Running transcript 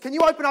Can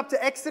you open up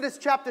to Exodus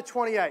chapter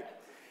 28?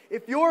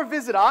 If you're a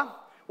visitor,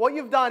 what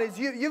you've done is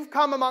you've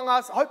come among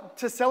us hope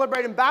to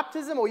celebrate in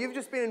baptism, or you've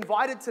just been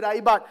invited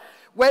today, but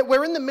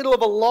we're in the middle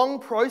of a long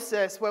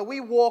process where we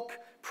walk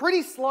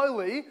pretty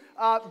slowly,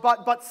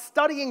 but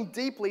studying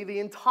deeply the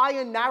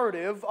entire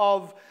narrative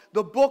of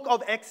the book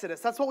of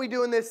Exodus. That's what we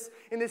do in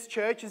this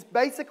church, is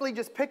basically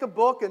just pick a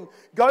book and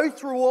go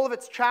through all of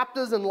its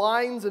chapters and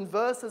lines and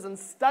verses and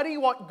study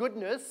what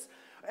goodness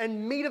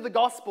and meat of the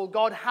gospel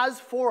God has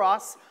for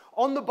us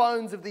on the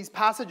bones of these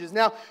passages.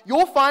 Now,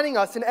 you're finding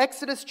us in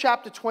Exodus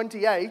chapter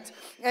 28,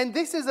 and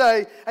this is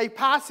a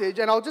passage,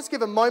 and I'll just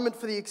give a moment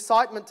for the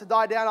excitement to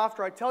die down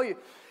after I tell you.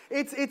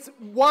 It's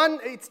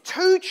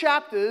two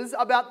chapters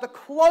about the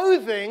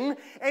clothing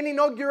and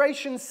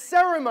inauguration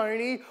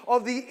ceremony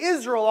of the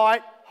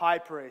Israelite high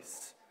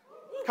priest.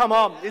 Come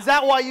on, is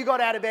that why you got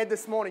out of bed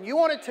this morning? You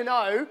wanted to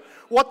know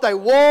what they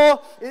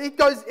wore. It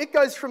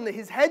goes from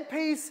his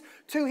headpiece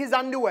to his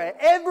underwear.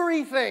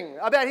 Everything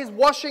about his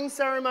washing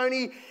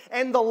ceremony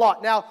and the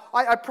lot. Now,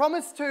 I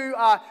promise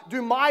to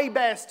do my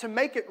best to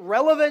make it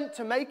relevant,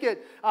 to make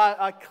it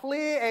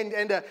clear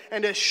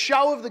and a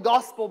show of the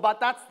gospel, but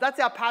that's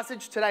our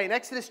passage today in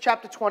Exodus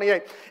chapter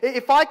 28.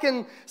 If I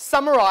can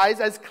summarize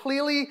as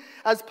clearly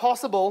as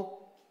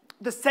possible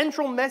the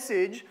central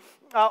message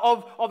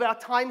of our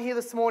time here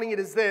this morning, it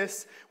is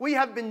this: we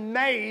have been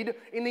made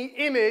in the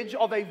image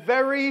of a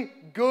very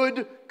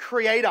good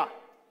creator.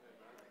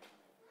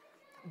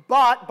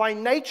 But by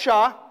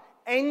nature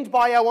and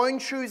by our own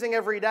choosing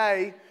every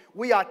day,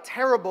 we are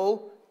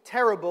terrible,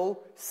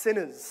 terrible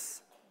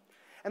sinners.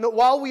 And that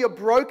while we are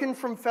broken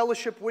from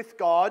fellowship with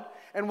God,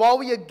 and while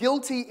we are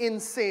guilty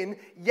in sin,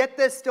 yet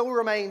there still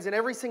remains in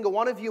every single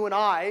one of you and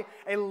I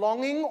a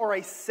longing or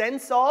a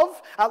sense of,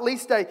 at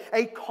least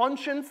a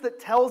conscience that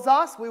tells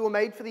us we were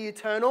made for the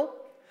eternal.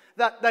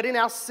 That in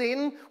our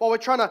sin, while we're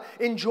trying to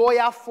enjoy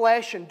our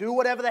flesh and do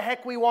whatever the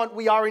heck we want,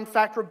 we are in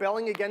fact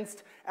rebelling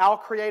against our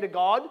Creator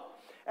God.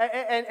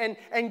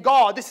 And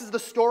God, this is the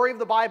story of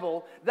the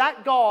Bible,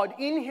 that God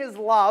in His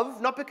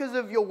love, not because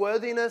of your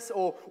worthiness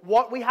or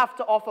what we have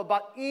to offer,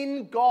 but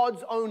in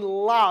God's own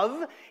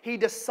love, He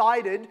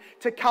decided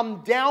to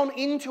come down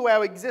into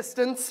our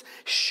existence,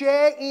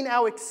 share in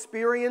our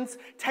experience,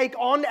 take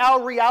on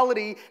our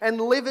reality and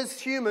live as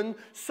human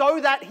so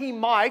that He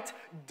might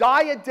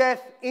die a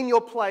death in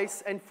your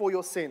place and for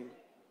your sin.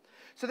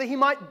 So that He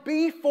might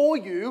be for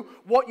you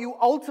what you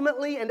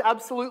ultimately and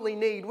absolutely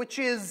need, which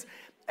is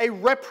a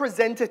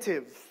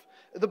representative.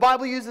 The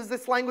Bible uses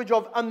this language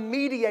of a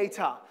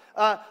mediator,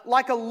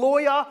 like a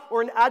lawyer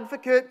or an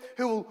advocate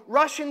who will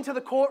rush into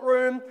the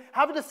courtroom,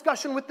 have a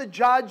discussion with the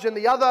judge and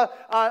the other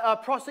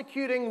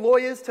prosecuting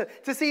lawyers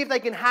to see if they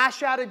can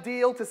hash out a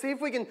deal, to see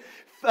if we can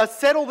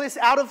settle this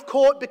out of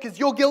court, because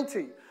you're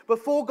guilty.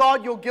 Before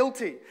God, you're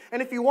guilty. And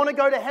if you want to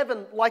go to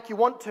heaven like you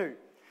want to,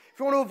 if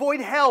you want to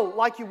avoid hell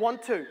like you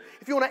want to,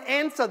 if you want to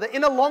answer the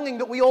inner longing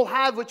that we all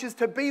have, which is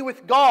to be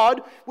with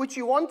God, which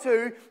you want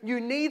to,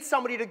 you need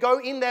somebody to go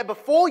in there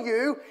before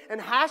you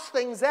and hash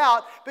things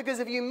out, because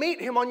if you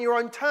meet Him on your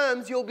own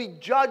terms, you'll be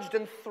judged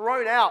and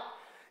thrown out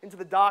into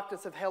the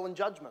darkness of hell and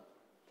judgment.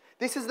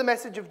 This is the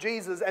message of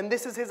Jesus, and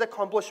this is His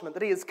accomplishment,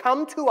 that He has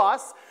come to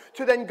us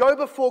to then go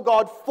before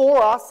God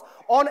for us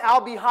on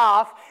our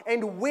behalf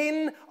and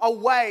win a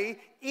way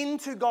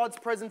into God's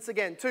presence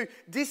again, to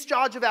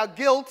discharge of our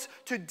guilt,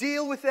 to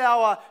deal with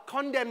our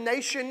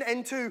condemnation,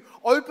 and to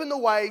open the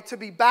way to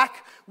be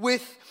back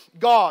with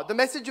God. The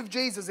message of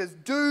Jesus is,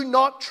 do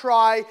not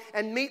try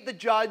and meet the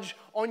judge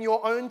on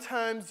your own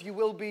terms, you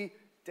will be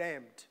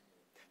damned.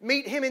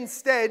 Meet Him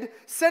instead,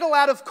 settle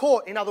out of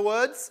court, in other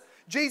words.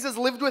 Jesus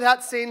lived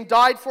without sin,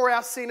 died for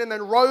our sin, and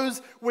then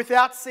rose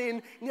without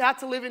sin, now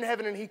to live in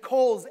heaven. And He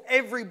calls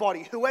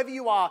everybody, whoever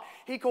you are,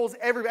 He calls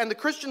everybody. And the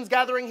Christians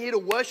gathering here to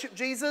worship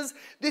Jesus,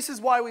 this is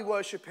why we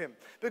worship Him.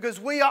 Because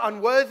we are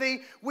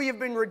unworthy, we have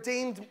been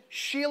redeemed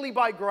sheerly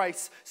by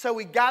grace. So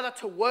we gather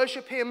to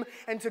worship Him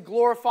and to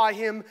glorify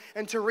Him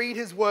and to read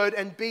His word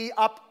and be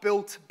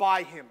upbuilt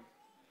by Him.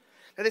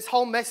 Now this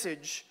whole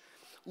message,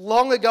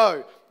 long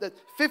ago, that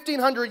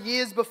 1,500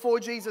 years before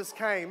Jesus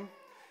came,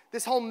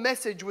 this whole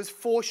message was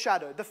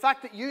foreshadowed. The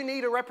fact that you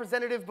need a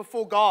representative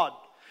before God.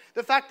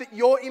 The fact that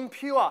you're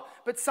impure,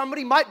 but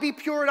somebody might be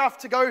pure enough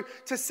to go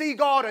to see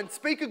God and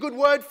speak a good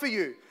word for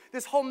you.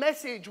 This whole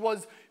message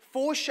was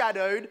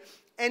foreshadowed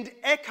and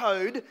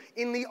echoed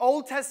in the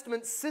Old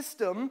Testament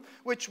system,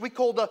 which we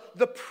call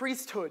the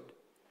priesthood.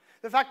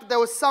 The fact that there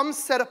were some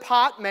set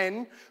apart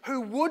men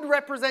who would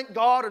represent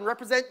God and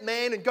represent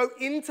man and go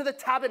into the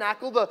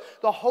tabernacle,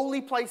 the holy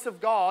place of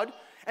God,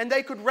 and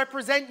they could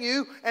represent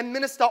you and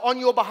minister on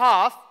your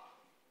behalf.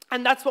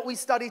 And that's what we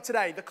study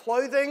today. The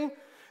clothing,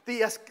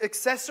 the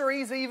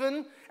accessories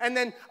even, and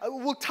then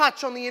we'll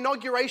touch on the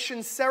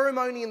inauguration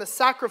ceremony and the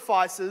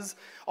sacrifices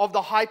of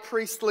the high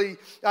priest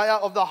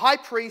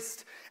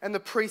and the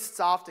priests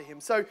after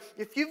him. So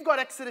if you've got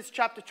Exodus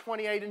chapter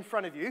 28 in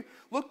front of you,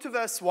 look to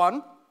verse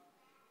 1.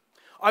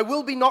 I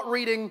will be not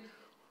reading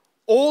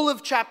all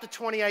of chapter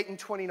 28 and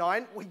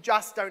 29. We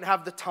just don't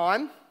have the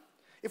time.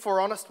 If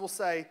we're honest, we'll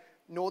say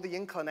nor the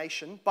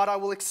inclination, but I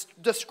will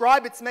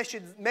describe its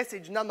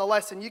message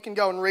nonetheless, and you can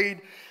go and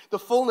read the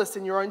fullness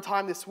in your own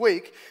time this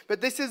week. But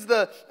this is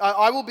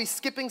I will be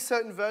skipping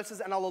certain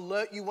verses, and I'll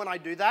alert you when I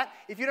do that.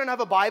 If you don't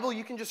have a Bible,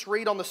 you can just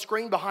read on the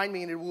screen behind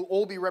me, and it will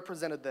all be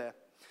represented there.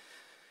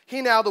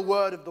 Hear now the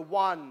word of the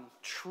one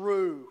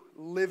true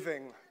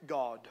living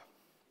God.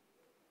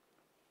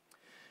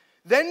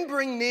 Then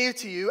bring near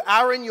to you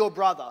Aaron your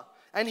brother,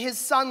 and his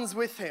sons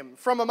with him,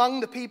 from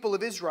among the people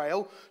of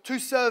Israel, to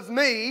serve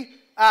me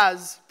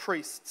as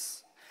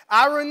priests.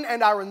 Aaron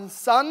and Aaron's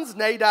sons,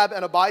 Nadab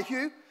and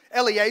Abihu,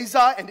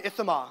 Eleazar and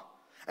Ithamar.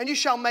 And you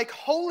shall make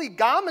holy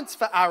garments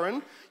for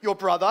Aaron, your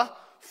brother,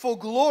 for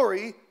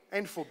glory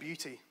and for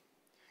beauty.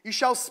 You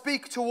shall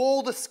speak to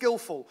all the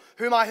skillful,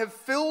 whom I have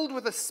filled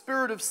with a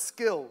spirit of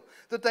skill,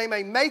 that they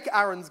may make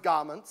Aaron's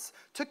garments,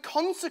 to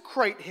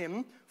consecrate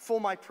him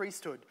for my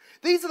priesthood.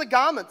 These are the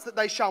garments that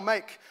they shall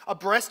make: a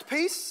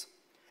breastpiece,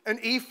 an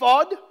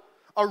ephod,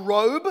 a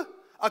robe,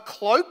 a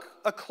cloak,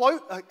 a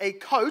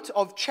coat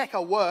of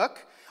checker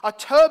work, a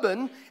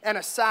turban, and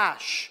a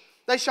sash.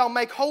 They shall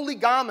make holy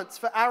garments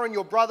for Aaron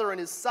your brother and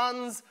his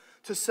sons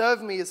to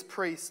serve me as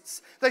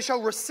priests. They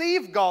shall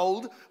receive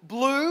gold,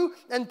 blue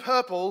and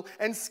purple,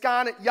 and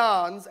scarlet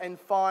yarns, and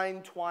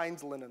fine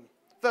twined linen.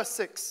 Verse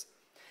 6.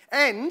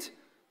 And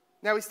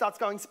now he starts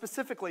going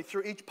specifically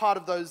through each part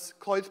of those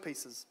clothes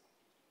pieces.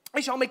 They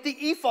shall make the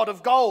ephod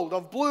of gold,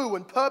 of blue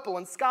and purple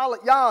and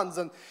scarlet yarns,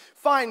 and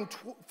fine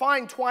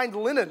twined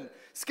linen,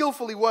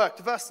 skillfully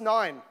worked. Verse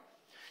 9.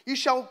 You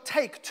shall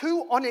take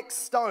 2 onyx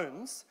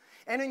stones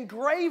and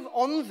engrave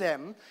on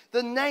them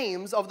the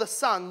names of the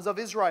sons of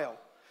Israel.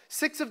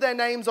 6 of their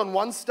names on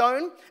one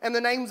stone, and the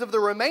names of the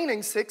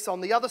remaining 6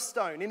 on the other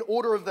stone, in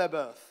order of their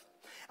birth.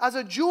 As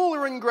a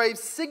jeweler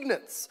engraves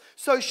signets,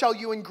 so shall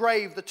you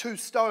engrave the 2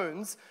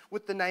 stones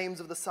with the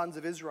names of the sons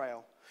of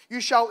Israel.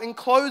 You shall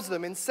enclose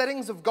them in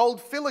settings of gold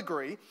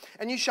filigree,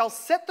 and you shall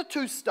set the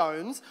 2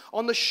 stones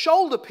on the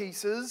shoulder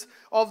pieces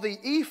of the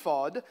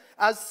ephod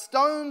as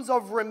stones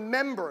of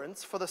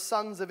remembrance for the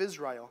sons of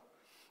Israel.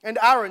 And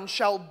Aaron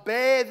shall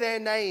bear their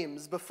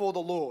names before the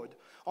Lord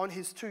on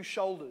his 2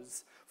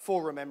 shoulders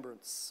for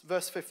remembrance.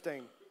 Verse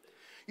 15.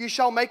 You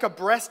shall make a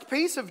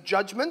breastpiece of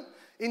judgment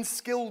in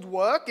skilled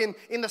work.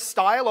 In the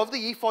style of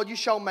the ephod you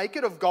shall make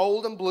it, of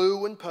gold and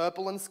blue and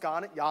purple and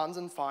scarlet yarns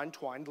and fine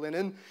twined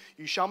linen.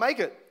 You shall make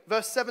it.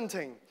 Verse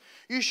 17.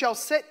 You shall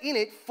set in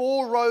it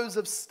 4 rows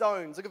of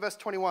stones. Look at verse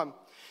 21.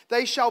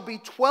 They shall be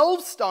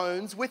 12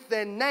 stones with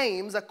their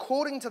names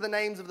according to the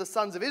names of the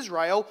sons of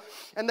Israel,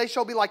 and they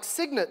shall be like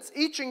signets,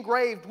 each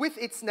engraved with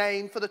its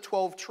name for the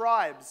 12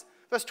 tribes.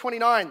 Verse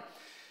 29.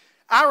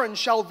 Aaron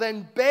shall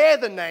then bear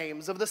the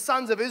names of the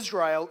sons of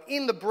Israel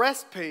in the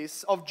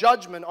breastpiece of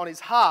judgment on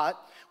his heart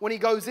when he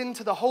goes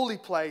into the holy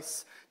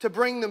place to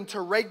bring them to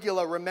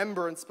regular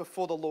remembrance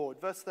before the Lord.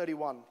 Verse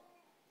 31.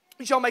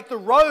 You shall make the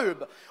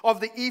robe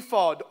of the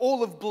ephod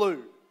olive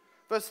blue.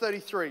 Verse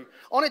 33.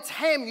 On its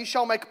hem you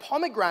shall make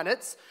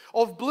pomegranates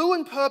of blue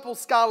and purple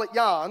scarlet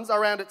yarns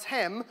around its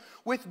hem,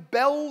 with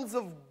bells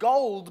of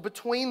gold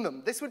between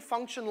them. This would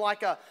function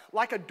like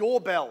a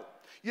doorbell.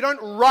 You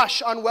don't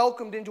rush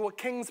unwelcomed into a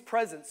king's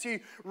presence. You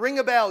ring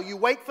a bell, you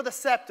wait for the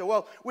scepter.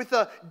 Well, with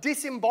a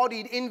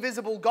disembodied,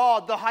 invisible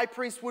God, the high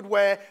priest would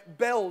wear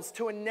bells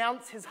to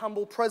announce his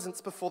humble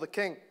presence before the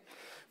king.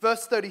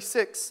 Verse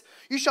 36,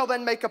 you shall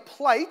then make a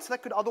plate,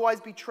 that could otherwise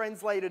be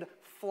translated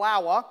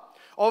flower,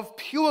 of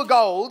pure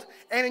gold,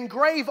 and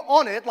engrave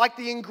on it, like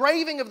the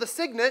engraving of the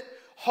signet,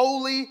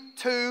 holy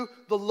to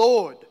the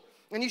Lord.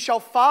 And you shall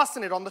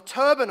fasten it on the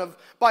turban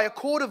by a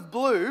cord of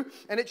blue,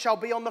 and it shall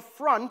be on the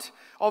front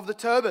of the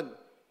turban.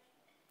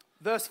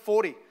 Verse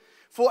 40.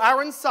 For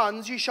Aaron's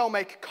sons you shall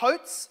make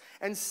coats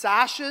and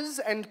sashes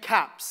and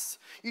caps.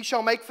 You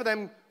shall make for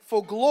them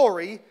for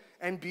glory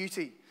and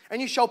beauty.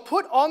 And you shall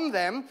put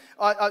them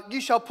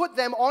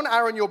on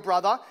Aaron your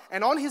brother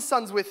and on his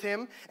sons with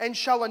him, and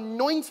shall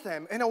anoint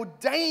them and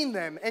ordain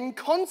them and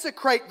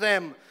consecrate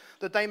them,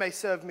 that they may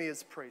serve me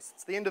as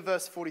priests. The end of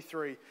verse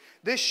 43.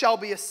 This shall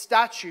be a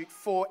statute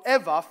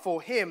forever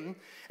for him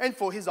and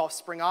for his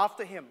offspring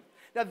after him.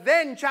 Now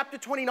then, chapter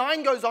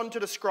 29 goes on to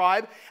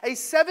describe a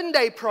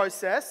 7-day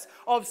process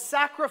of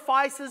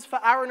sacrifices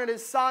for Aaron and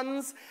his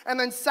sons, and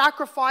then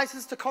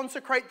sacrifices to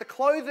consecrate the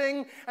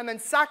clothing, and then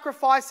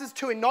sacrifices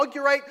to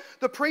inaugurate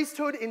the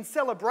priesthood in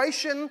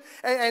celebration.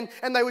 And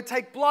they would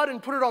take blood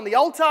and put it on the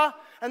altar,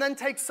 and then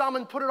take some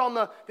and put it on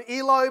the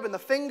earlobe and the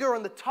finger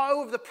and the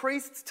toe of the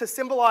priests to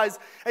symbolize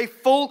a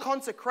full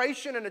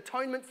consecration and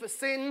atonement for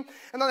sin.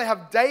 And then they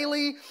have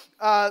daily,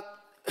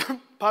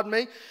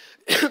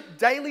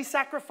 daily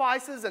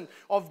sacrifices and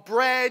of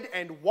bread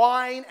and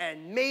wine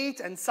and meat,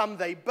 and some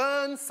they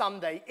burn, some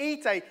they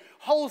eat, a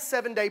whole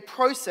 7-day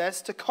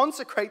process to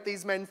consecrate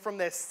these men from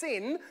their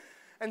sin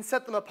and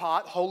set them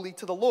apart holy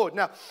to the Lord.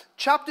 Now,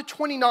 chapter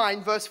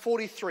 29, verse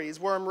 43 is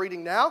where I'm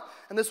reading now,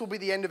 and this will be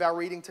the end of our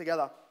reading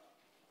together.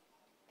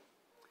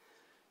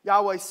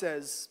 Yahweh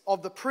says,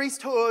 of the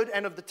priesthood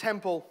and of the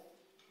temple,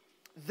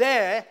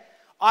 there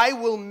I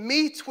will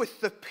meet with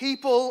the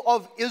people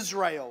of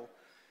Israel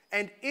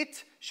and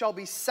it shall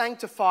be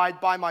sanctified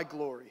by my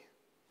glory.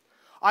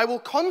 I will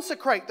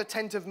consecrate the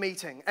tent of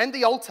meeting and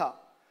the altar.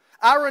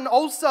 Aaron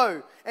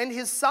also and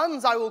his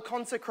sons I will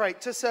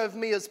consecrate to serve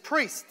me as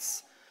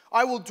priests.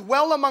 I will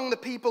dwell among the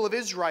people of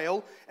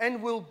Israel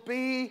and will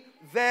be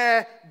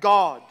their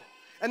God.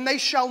 And they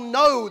shall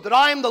know that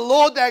I am the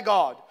Lord their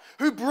God,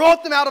 who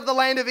brought them out of the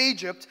land of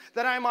Egypt,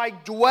 that I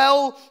might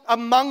dwell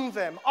among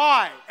them.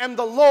 I am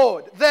the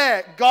Lord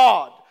their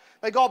God.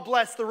 May God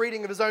bless the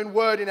reading of his own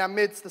word in our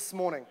midst this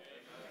morning.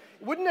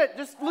 Wouldn't it,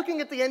 just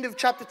looking at the end of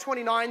chapter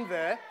 29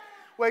 there,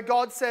 where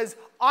God says,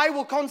 I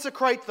will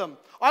consecrate them.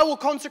 I will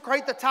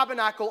consecrate the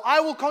tabernacle. I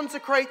will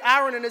consecrate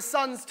Aaron and his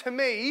sons to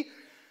me.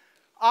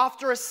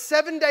 After a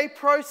 7-day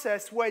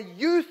process where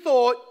you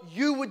thought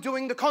you were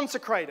doing the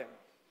consecrating.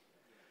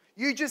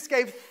 You just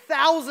gave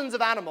thousands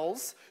of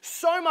animals,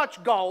 so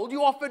much gold.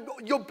 You offered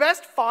your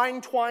best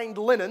fine twined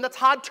linen. That's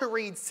hard to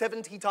read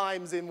 70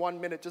 times in 1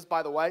 minute, just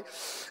by the way.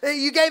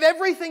 You gave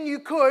everything you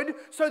could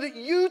so that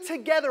you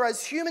together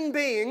as human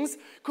beings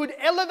could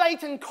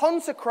elevate and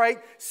consecrate,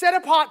 set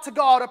apart to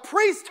God, a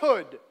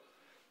priesthood.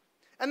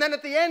 And then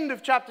at the end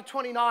of chapter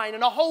 29,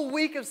 and a whole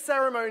week of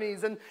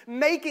ceremonies and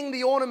making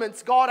the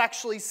ornaments, God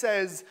actually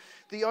says,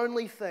 the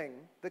only thing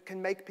that can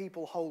make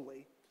people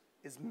holy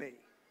is me.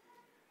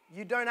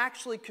 You don't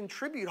actually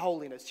contribute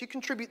holiness. You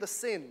contribute the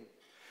sin.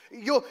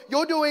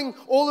 You're doing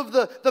all of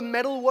the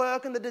metal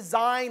work and the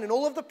design and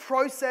all of the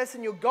process,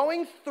 and you're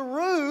going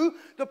through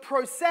the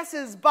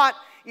processes, but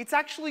it's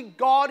actually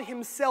God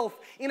himself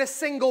in a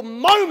single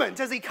moment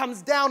as he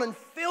comes down and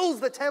fills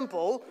the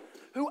temple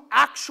who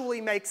actually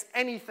makes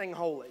anything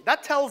holy.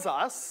 That tells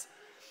us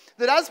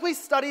that as we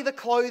study the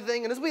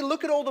clothing and as we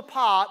look at all the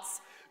parts,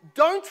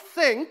 don't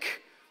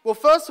think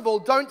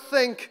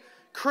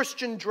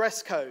Christian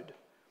dress code.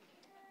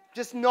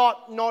 Just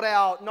not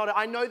our.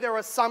 I know there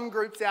are some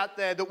groups out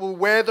there that will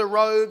wear the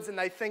robes and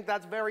they think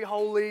that's very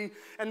holy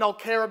and they'll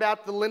care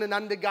about the linen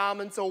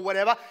undergarments or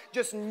whatever.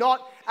 Just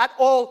not at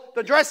all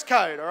the dress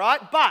code, all right?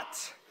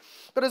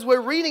 But as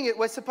we're reading it,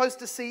 we're supposed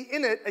to see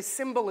in it a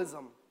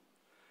symbolism.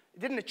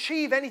 It didn't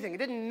achieve anything. It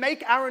didn't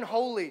make Aaron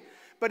holy,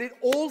 but it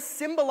all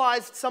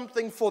symbolized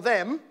something for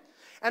them.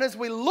 And as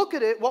we look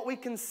at it, what we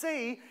can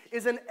see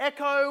is an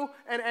echo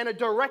and a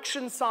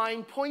direction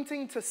sign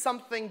pointing to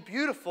something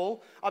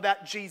beautiful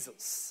about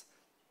Jesus.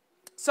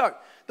 So,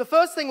 the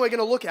first thing we're going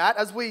to look at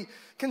as we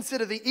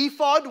consider the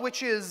ephod,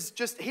 which is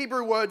just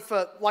Hebrew word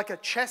for like a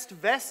chest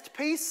vest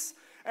piece,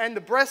 and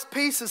the breast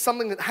piece is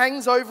something that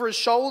hangs over his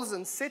shoulders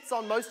and sits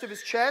on most of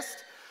his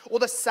chest, or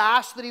the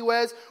sash that he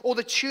wears, or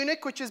the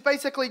tunic, which is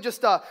basically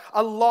just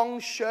a long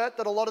shirt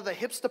that a lot of the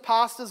hipster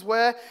pastors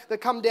wear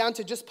that come down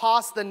to just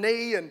past the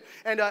knee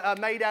and are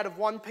made out of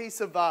one piece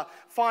of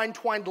fine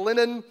twined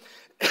linen.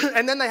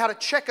 And then they had a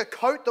checker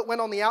coat that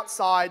went on the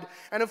outside,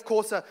 and of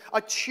course a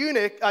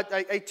tunic,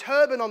 a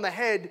turban on the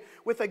head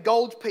with a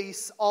gold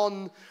piece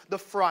on the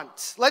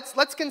front.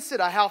 Let's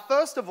consider how,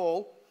 first of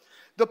all,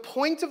 the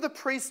point of the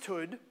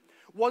priesthood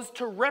was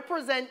to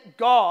represent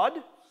God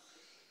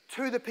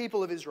to the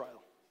people of Israel.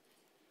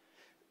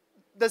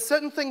 There's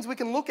certain things we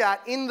can look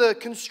at in the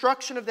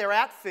construction of their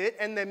outfit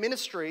and their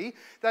ministry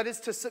that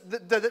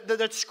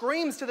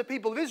screams to the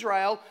people of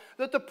Israel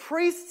that the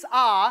priests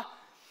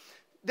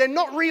they're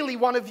not really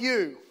one of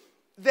you.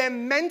 They're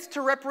meant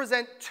to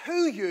represent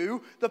to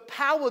you the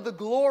power, the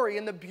glory,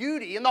 and the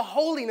beauty and the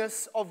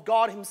holiness of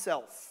God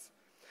himself.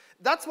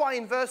 That's why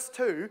in verse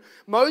 2,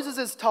 Moses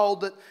is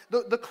told that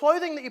the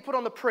clothing that you put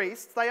on the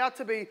priests, they are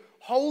to be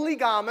holy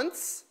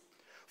garments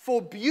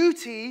for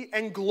beauty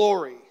and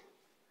glory.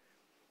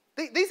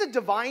 These are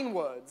divine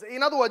words.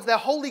 In other words, they're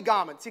holy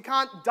garments. You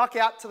can't duck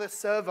out to the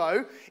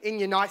servo in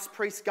your nice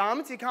priest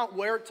garments. You can't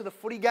wear it to the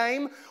footy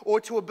game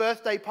or to a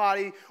birthday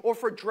party or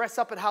for a dress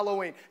up at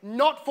Halloween.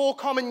 Not for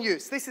common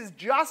use. This is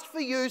just for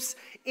use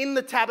in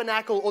the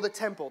tabernacle or the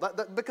temple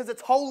because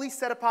it's holy,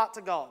 set apart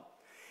to God.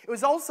 It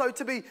was also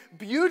to be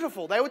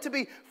beautiful. They were to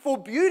be for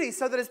beauty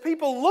so that as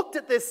people looked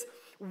at this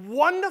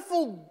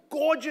wonderful,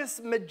 gorgeous,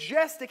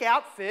 majestic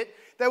outfit,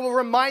 they were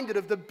reminded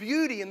of the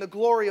beauty and the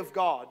glory of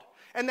God.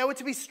 And they were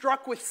to be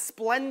struck with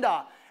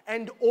splendor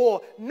and awe,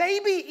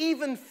 maybe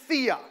even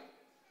fear,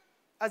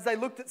 as they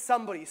looked at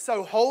somebody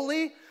so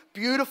holy,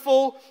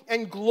 beautiful,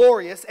 and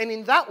glorious. And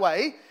in that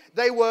way,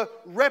 they were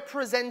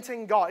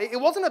representing God. It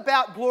wasn't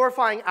about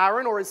glorifying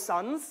Aaron or his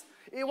sons.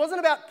 It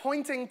wasn't about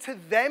pointing to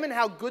them and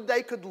how good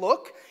they could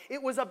look.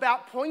 It was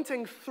about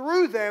pointing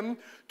through them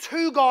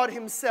to God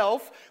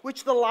himself,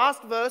 which the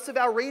last verse of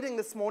our reading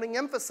this morning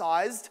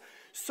emphasized,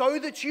 so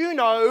that you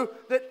know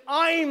that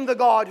I'm the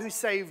God who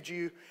saved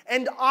you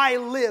and I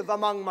live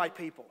among my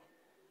people.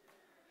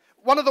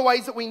 One of the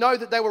ways that we know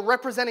that they were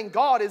representing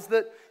God is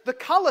that the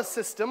color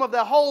system of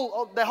their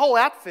whole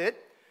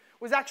outfit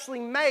was actually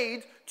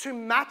made to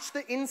match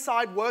the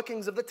inside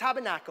workings of the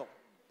tabernacle.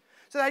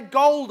 So they had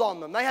gold on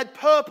them, they had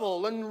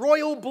purple and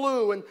royal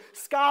blue and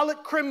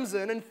scarlet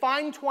crimson and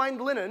fine twined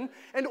linen,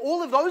 and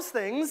all of those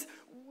things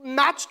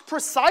matched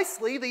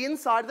precisely the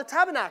inside of the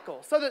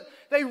tabernacle, so that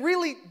they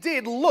really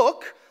did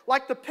look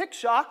like the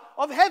picture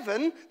of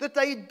heaven that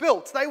they'd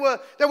built. They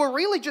were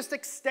really just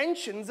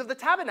extensions of the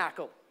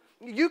tabernacle.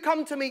 You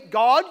come to meet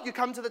God, you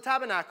come to the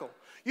tabernacle.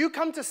 You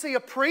come to see a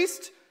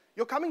priest,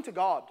 you're coming to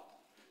God.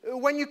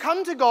 When you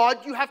come to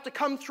God, you have to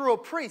come through a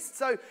priest.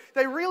 So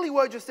they really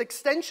were just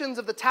extensions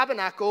of the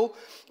tabernacle.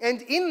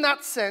 And in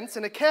that sense,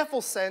 in a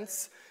careful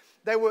sense,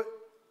 they were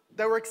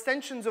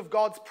extensions of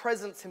God's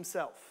presence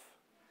himself.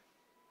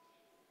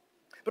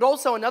 But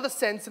also another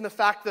sense in the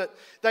fact that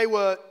they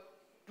were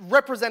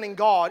representing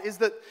God is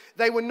that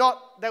they were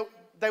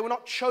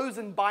not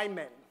chosen by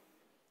men.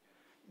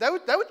 They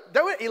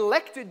were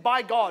elected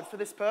by God for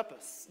this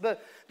purpose.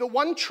 The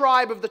one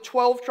tribe of the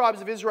 12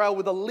 tribes of Israel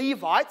were the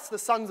Levites, the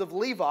sons of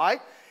Levi,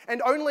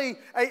 and only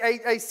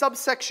a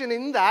subsection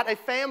in that, a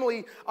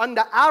family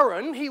under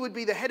Aaron, he would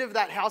be the head of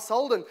that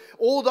household, and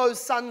all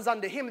those sons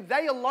under him,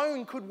 they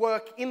alone could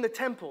work in the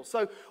temple.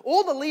 So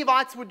all the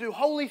Levites would do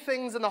holy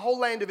things in the whole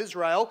land of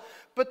Israel,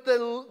 but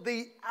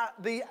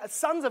the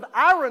sons of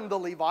Aaron, the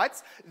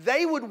Levites,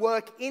 they would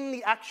work in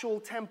the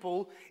actual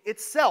temple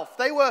itself.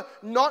 They were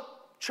not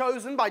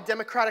chosen by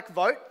democratic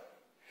vote.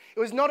 It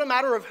was not a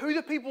matter of who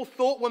the people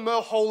thought were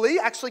more holy.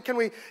 Actually, can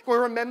we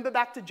remember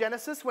back to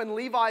Genesis when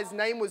Levi's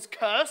name was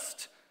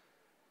cursed?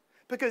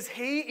 Because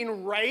he,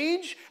 in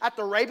rage at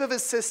the rape of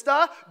his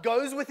sister,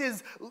 goes with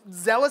his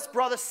zealous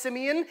brother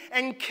Simeon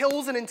and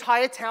kills an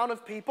entire town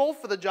of people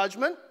for the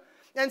judgment.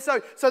 And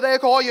so they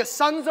go, oh, you're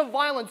sons of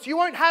violence. You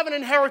won't have an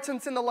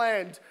inheritance in the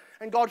land.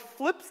 And God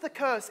flips the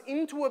curse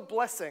into a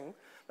blessing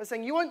by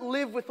saying, you won't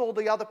live with all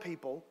the other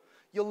people.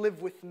 You'll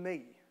live with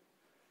me.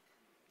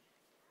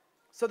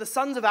 So the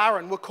sons of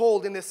Aaron were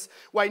called in this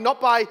way,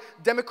 not by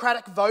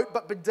democratic vote,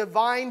 but by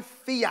divine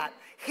fiat.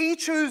 He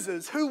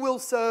chooses who will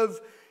serve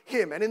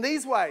him. And in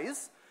these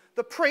ways,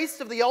 the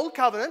priests of the Old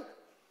Covenant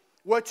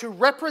were to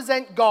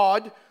represent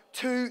God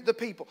to the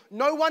people.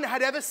 No one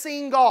had ever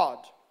seen God.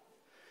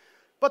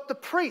 But the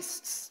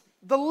priests,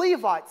 the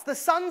Levites, the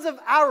sons of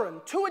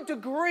Aaron, to a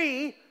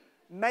degree,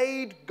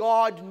 made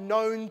God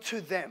known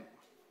to them.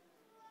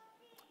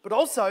 But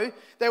also,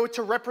 they were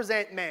to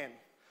represent man.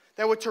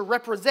 They were to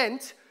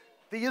represent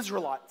the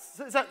Israelites.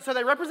 So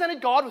they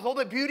represented God with all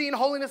their beauty and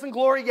holiness and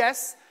glory,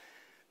 yes,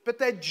 but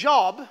their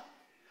job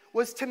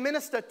was to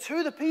minister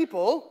to the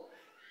people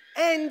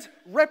and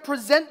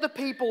represent the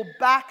people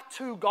back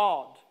to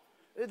God.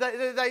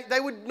 They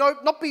would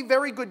not be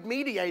very good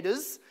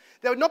mediators.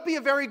 They would not be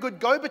a very good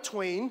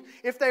go-between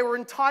if they were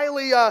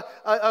entirely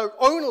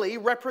only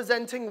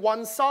representing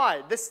one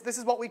side. This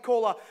is what we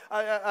call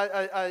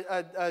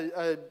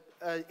a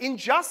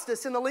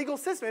injustice in the legal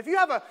system. If you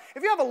have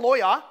a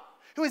lawyer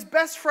who is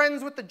best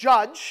friends with the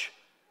judge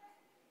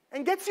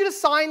and gets you to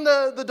sign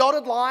the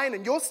dotted line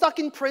and you're stuck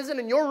in prison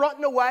and you're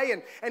rotting away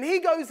and he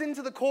goes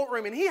into the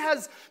courtroom and he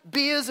has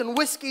beers and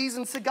whiskeys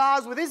and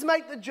cigars with his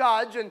mate the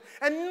judge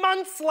and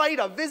months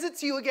later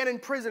visits you again in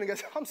prison and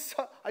goes,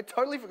 I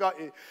totally forgot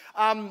you.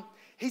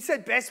 He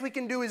said best we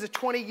can do is a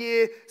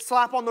 20-year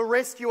slap on the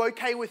wrist. You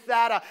okay with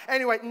that?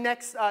 Anyway,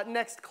 next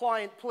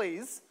client,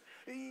 please.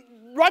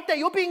 Right there,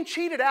 you're being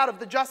cheated out of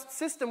the just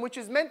system, which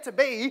is meant to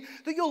be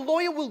that your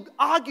lawyer will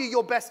argue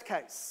your best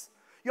case.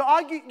 Your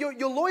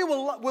lawyer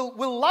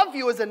will love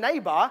you as a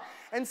neighbor,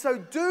 and so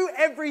do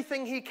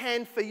everything he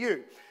can for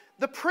you.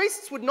 The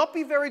priests would not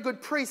be very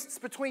good priests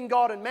between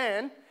God and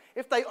man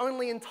if they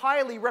only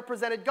entirely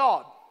represented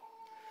God.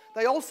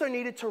 They also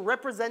needed to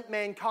represent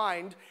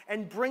mankind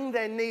and bring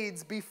their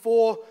needs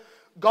before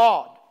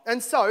God.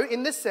 And so,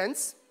 in this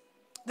sense,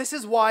 this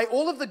is why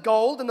all of the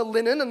gold and the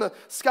linen and the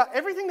scarf,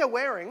 everything they're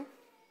wearing,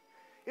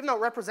 even though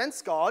it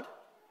represents God,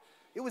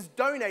 it was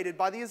donated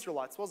by the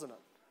Israelites, wasn't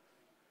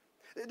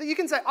it? You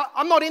can say,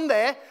 I'm not in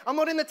there, I'm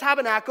not in the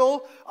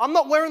tabernacle, I'm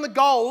not wearing the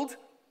gold,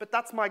 but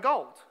that's my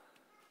gold.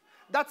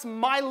 That's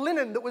my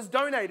linen that was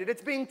donated.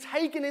 It's being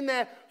taken in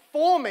there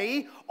for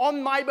me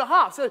on my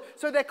behalf.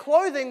 So their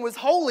clothing was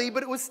holy,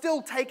 but it was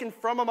still taken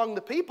from among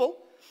the people.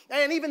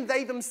 And even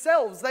they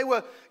themselves,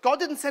 God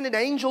didn't send an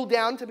angel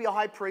down to be a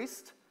high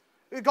priest.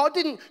 God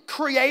didn't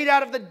create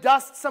out of the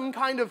dust some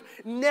kind of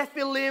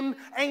Nephilim,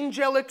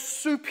 angelic,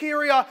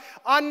 superior,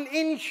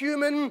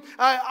 inhuman,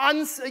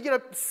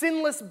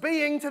 sinless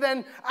being to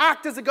then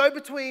act as a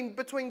go-between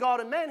between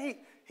God and man.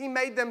 He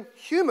made them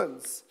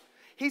humans.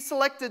 He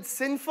selected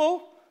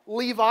sinful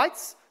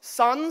Levites,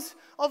 sons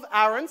of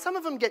Aaron. Some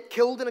of them get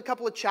killed in a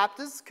couple of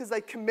chapters because they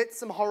commit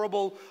some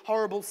horrible,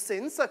 horrible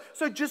sins.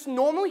 So just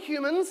normal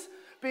humans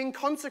being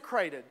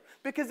consecrated,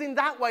 because in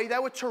that way they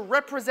were to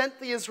represent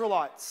the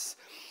Israelites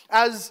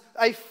as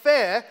a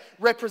fair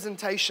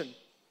representation.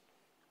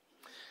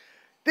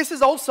 This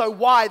is also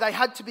why they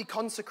had to be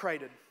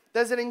consecrated.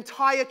 There's an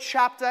entire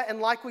chapter, and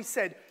like we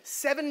said,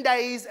 7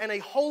 days and a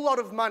whole lot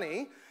of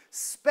money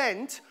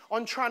spent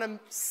on trying to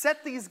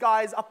set these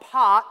guys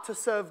apart to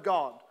serve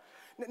God.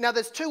 Now,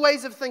 there's two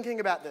ways of thinking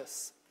about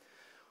this.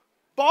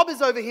 Bob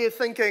is over here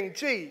thinking,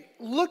 gee,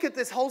 look at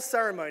this whole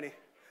ceremony.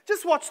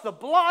 Just watch the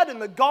blood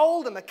and the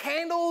gold and the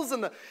candles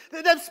and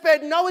they've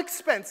spared no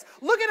expense.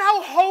 Look at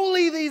how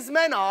holy these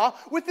men are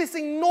with this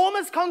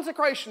enormous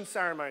consecration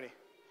ceremony.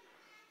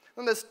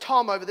 And there's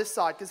Tom over this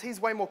side because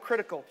he's way more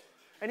critical.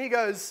 And he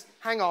goes,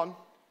 hang on.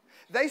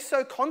 They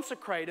so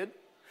consecrated,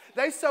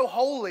 they so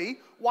holy,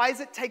 why does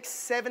it take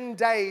 7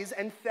 days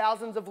and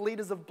thousands of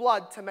liters of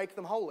blood to make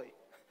them holy?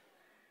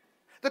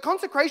 The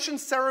consecration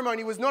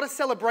ceremony was not a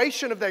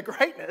celebration of their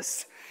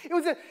greatness.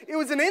 It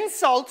was an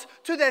insult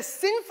to their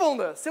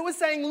sinfulness. It was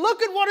saying,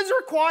 look at what is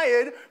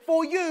required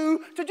for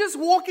you to just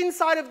walk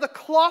inside of the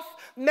cloth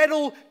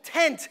metal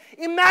tent.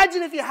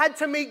 Imagine if you had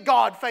to meet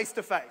God face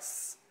to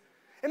face.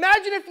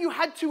 Imagine if you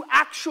had to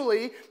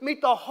actually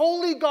meet the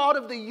holy God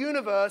of the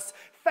universe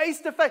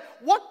face to face.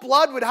 What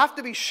blood would have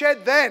to be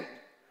shed then?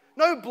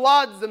 No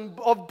bloods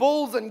of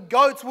bulls and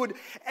goats would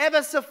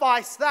ever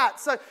suffice that.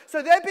 So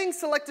they're being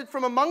selected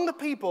from among the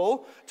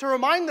people to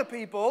remind the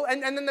people,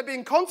 and then they're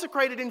being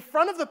consecrated in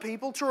front of the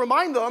people to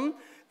remind them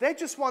they're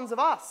just ones of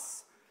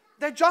us.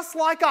 They're just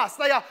like us.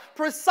 They are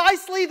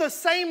precisely the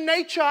same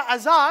nature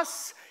as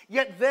us,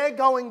 yet they're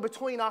going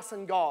between us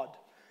and God.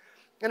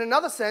 In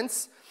another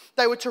sense,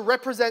 they were to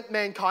represent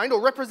mankind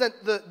or represent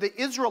the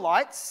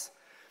Israelites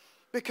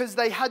because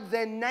they had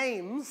their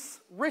names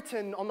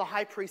written on the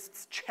high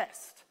priest's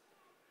chest.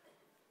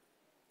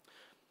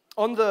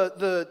 On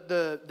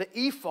the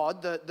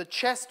ephod, the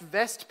chest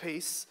vest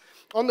piece,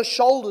 on the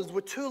shoulders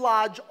were 2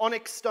 large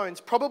onyx stones,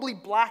 probably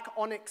black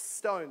onyx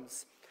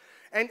stones.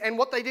 And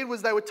what they did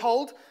was they were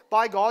told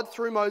by God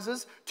through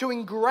Moses to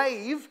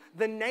engrave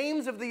the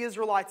names of the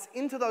Israelites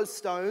into those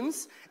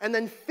stones and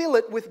then fill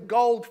it with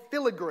gold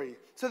filigree.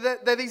 So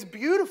they're these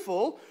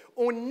beautiful,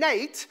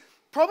 ornate,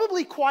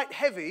 probably quite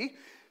heavy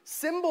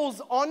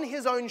symbols on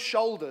his own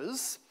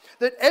shoulders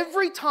that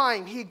every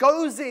time he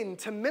goes in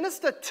to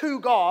minister to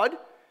God,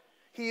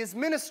 he is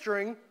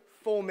ministering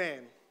for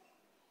man.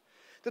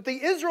 That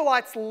the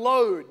Israelites'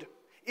 load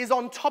is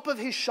on top of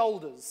his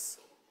shoulders.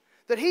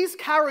 That he's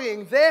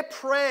carrying their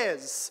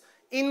prayers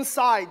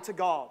inside to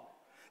God.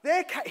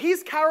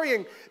 He's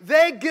carrying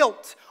their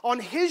guilt on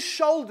his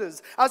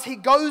shoulders as he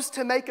goes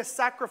to make a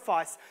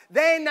sacrifice.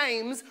 Their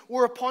names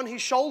were upon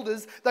his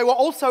shoulders. They were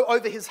also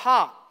over his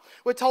heart.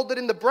 We're told that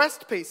in the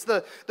breast piece,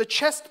 the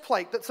chest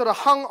plate that sort of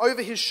hung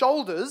over his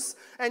shoulders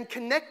and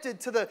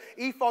connected to the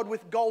ephod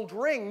with gold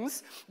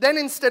rings, then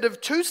instead of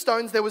 2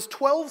 stones, there was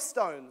 12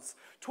 stones.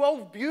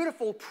 12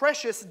 beautiful,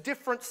 precious,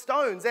 different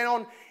stones. And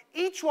on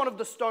each one of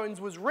the stones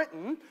was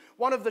written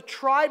one of the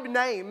tribe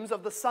names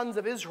of the sons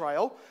of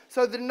Israel.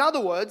 So that in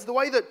other words, the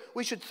way that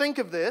we should think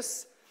of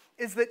this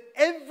is that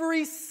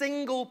every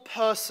single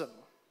person,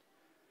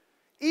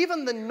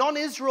 even the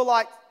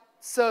non-Israelite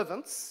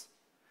servants,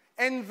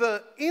 and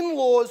the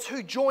in-laws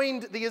who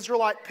joined the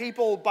Israelite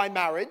people by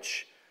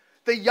marriage,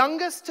 the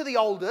youngest to the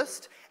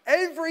oldest,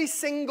 every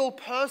single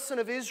person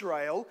of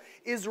Israel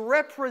is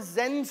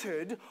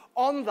represented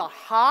on the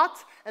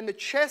heart and the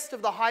chest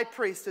of the high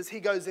priest as he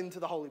goes into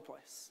the holy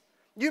place.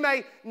 You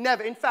may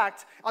never, in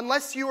fact,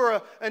 unless you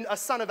were a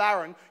son of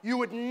Aaron, you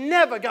would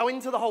never go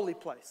into the holy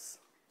place.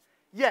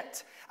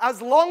 Yet,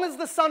 as long as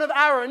the son of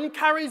Aaron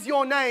carries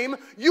your name,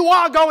 you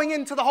are going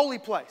into the holy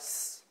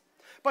place.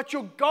 But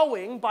you're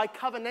going by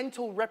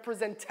covenantal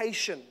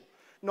representation,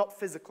 not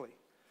physically.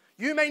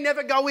 You may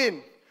never go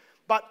in,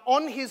 but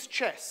on his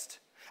chest,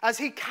 as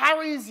he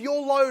carries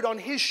your load on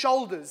his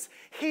shoulders,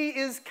 he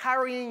is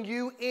carrying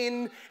you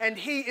in and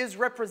he is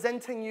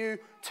representing you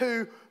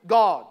to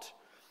God.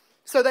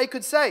 So they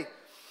could say,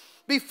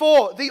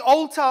 before the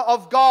altar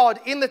of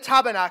God in the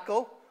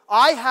tabernacle,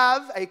 I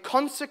have a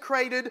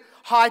consecrated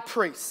high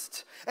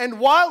priest. And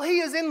while he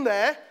is in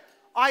there,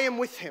 I am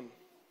with him.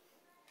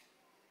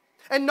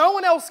 And no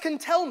one else can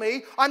tell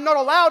me I'm not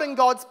allowed in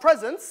God's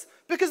presence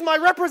because my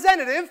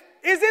representative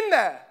is in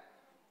there.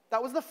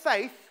 That was the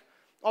faith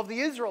of the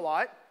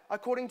Israelite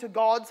according to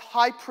God's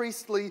high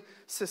priestly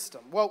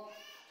system. Well,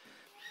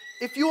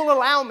 if you will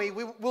allow me,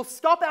 we'll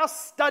stop our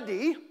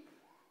study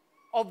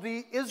of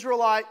the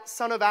Israelite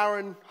son of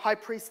Aaron high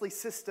priestly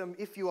system,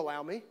 if you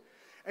allow me.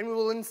 And we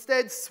will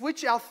instead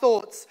switch our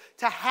thoughts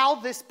to how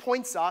this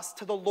points us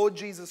to the Lord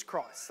Jesus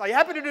Christ. Are you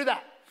happy to do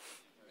that?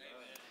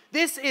 Amen.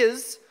 This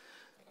is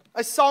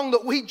a song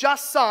that we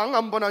just sung,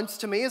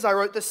 unbeknownst to me as I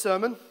wrote this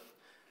sermon,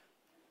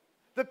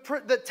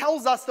 that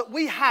tells us that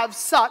we have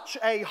such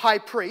a high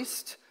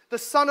priest, the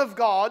Son of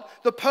God,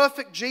 the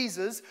perfect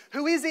Jesus,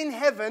 who is in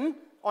heaven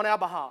on our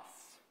behalf.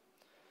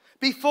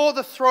 Before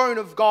the throne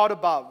of God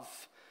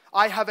above,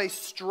 I have a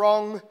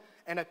strong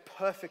and a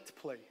perfect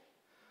plea.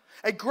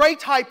 A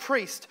great high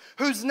priest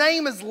whose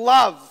name is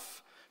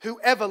love, who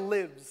ever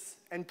lives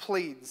and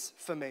pleads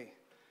for me.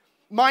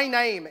 My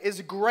name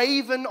is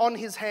graven on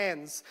his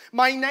hands.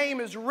 My name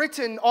is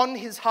written on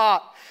his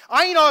heart.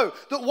 I know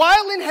that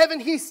while in heaven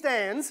he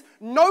stands,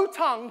 no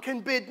tongue can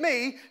bid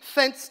me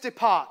thence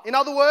depart. In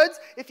other words,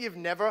 if you've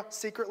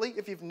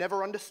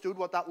never understood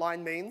what that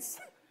line means,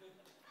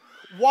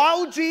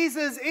 while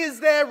Jesus is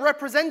there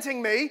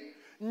representing me,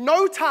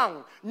 no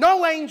tongue,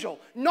 no angel,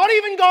 not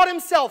even God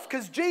himself,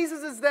 because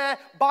Jesus is there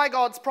by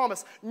God's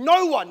promise.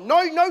 No one,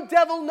 no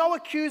devil, no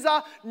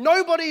accuser,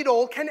 nobody at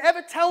all can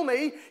ever tell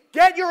me,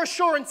 get your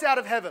assurance out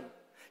of heaven.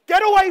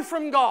 Get away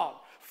from God.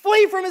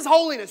 Flee from his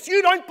holiness.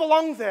 You don't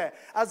belong there.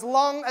 As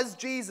long as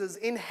Jesus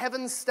in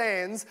heaven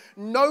stands,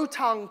 no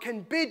tongue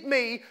can bid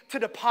me to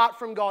depart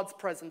from God's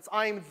presence.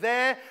 I am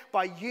there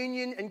by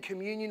union and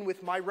communion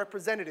with my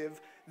representative,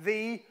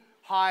 the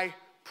high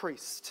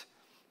priest.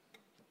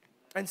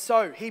 And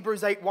so,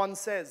 Hebrews 8:1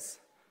 says,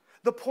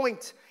 the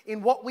point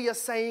in what we are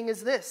saying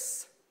is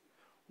this: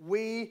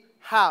 we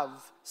have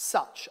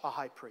such a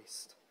high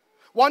priest,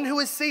 one who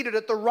is seated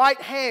at the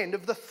right hand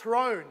of the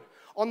throne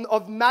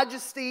of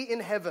majesty in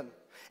heaven,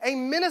 a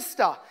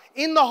minister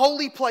in the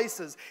holy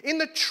places, in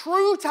the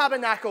true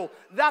tabernacle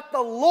that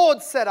the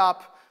Lord set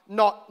up,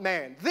 not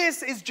man.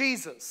 This is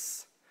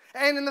Jesus.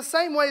 And in the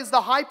same way as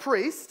the high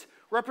priest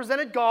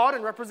represented God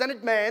and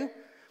represented man,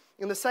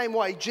 in the same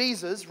way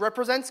Jesus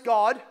represents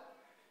God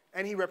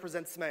and he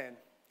represents man,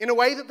 in a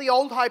way that the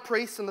old high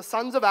priests and the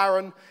sons of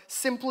Aaron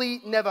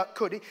simply never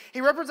could.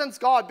 He represents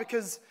God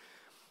because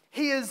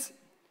he is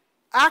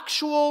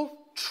actual,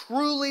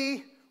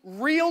 truly,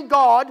 real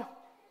God,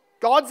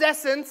 God's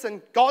essence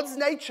and God's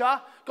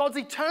nature, God's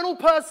eternal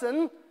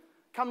person,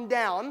 come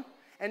down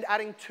and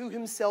adding to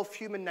himself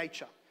human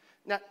nature.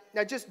 Now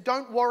just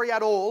don't worry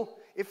at all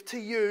if to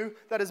you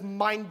that is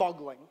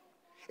mind-boggling.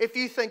 If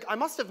you think, I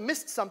must have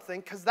missed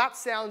something because that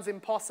sounds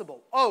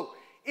impossible. Oh,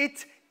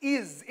 it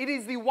is. It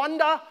is the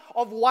wonder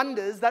of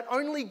wonders that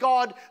only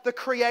God, the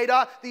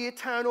Creator, the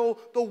eternal,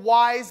 the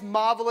wise,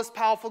 marvelous,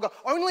 powerful God,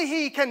 only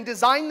he can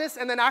design this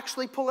and then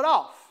actually pull it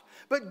off.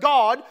 But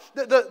God,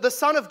 the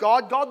Son of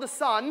God, God the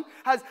Son,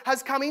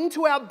 has come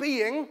into our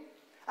being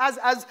as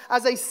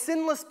a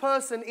sinless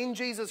person in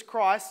Jesus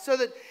Christ, so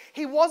that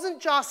he wasn't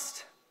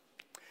just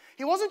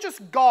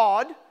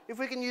God, if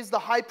we can use the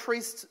high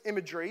priest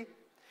imagery.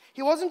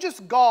 He wasn't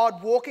just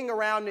God walking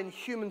around in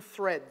human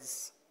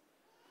threads.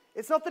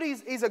 It's not that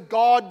he's a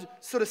God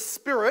sort of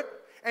spirit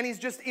and he's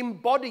just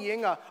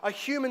embodying a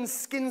human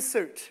skin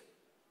suit.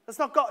 That's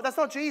not God. That's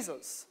not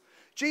Jesus.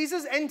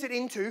 Jesus entered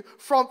into,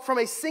 from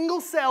a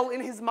single cell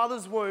in his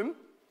mother's womb,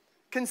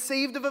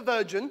 conceived of a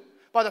virgin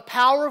by the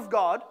power of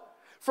God.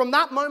 From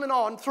that moment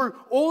on, through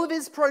all of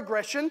his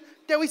progression,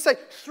 dare we say,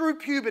 through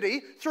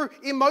puberty, through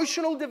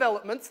emotional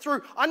developments,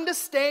 through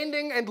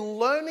understanding and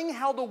learning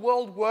how the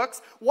world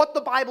works, what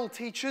the Bible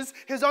teaches,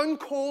 his own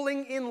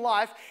calling in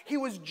life, he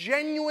was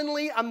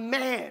genuinely a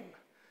man.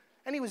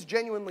 And he was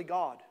genuinely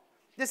God.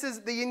 This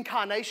is the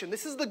incarnation.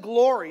 This is the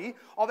glory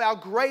of our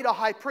greater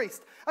high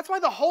priest. That's why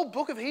the whole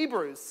book of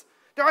Hebrews,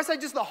 dare I say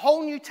just the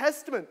whole New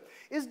Testament,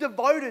 is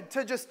devoted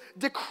to just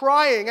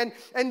decrying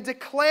and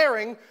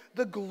declaring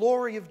the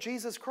glory of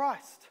Jesus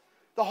Christ.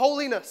 The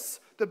holiness,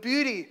 the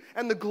beauty,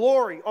 and the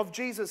glory of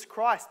Jesus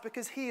Christ,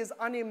 because he is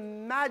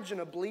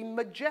unimaginably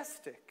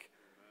majestic.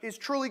 He is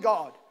truly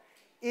God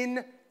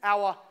in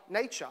our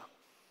nature.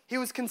 He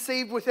was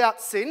conceived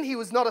without sin. He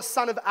was not a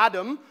son of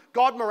Adam.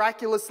 God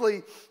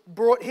miraculously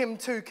brought him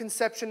to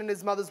conception in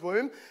his mother's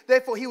womb.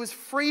 Therefore, he was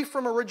free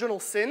from original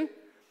sin.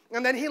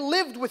 And then he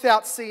lived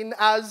without sin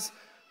as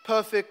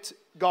perfect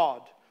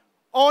God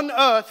on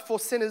earth for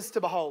sinners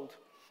to behold.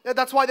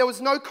 That's why there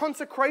was no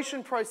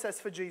consecration process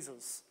for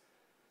Jesus.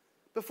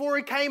 Before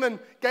he came and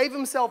gave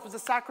himself as a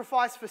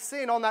sacrifice for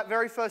sin on that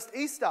very first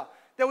Easter,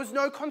 there was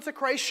no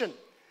consecration.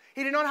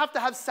 He did not have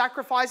to have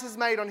sacrifices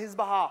made on his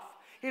behalf.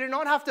 He did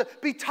not have to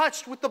be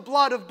touched with the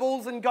blood of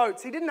bulls and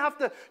goats. He didn't have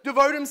to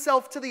devote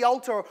himself to the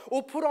altar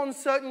or put on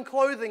certain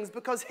clothing,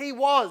 because he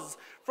was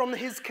from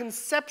his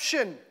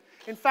conception,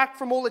 in fact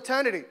from all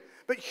eternity,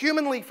 but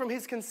humanly from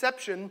his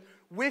conception,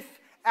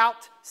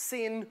 without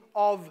sin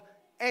of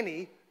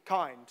any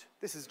kind.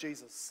 This is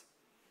Jesus,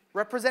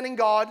 representing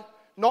God,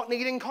 not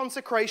needing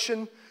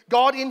consecration,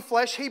 God in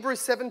flesh. Hebrews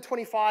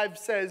 7:25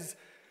 says,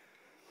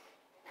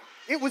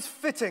 it was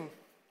fitting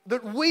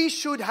that we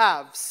should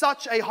have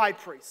such a high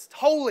priest,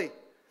 holy,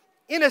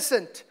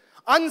 innocent,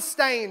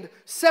 unstained,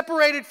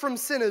 separated from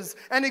sinners,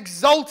 and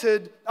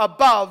exalted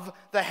above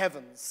the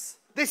heavens.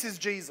 This is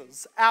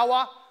Jesus,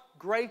 our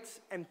great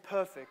and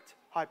perfect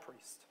high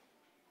priest.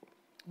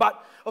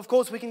 But, of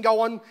course, we can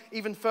go on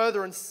even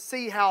further and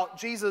see how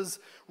Jesus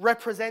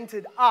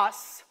represented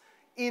us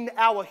in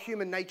our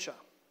human nature.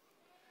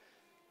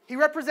 He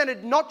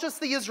represented not just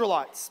the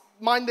Israelites.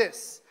 Mind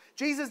this,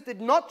 Jesus did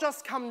not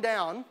just come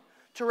down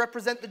to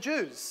represent the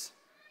Jews,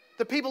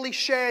 the people he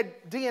shared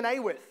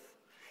DNA with.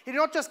 He did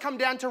not just come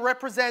down to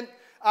represent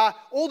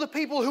all the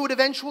people who would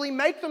eventually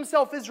make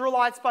themselves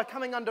Israelites by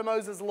coming under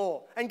Moses'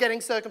 law and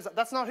getting circumcised.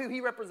 That's not who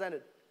he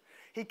represented.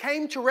 He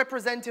came to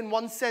represent, in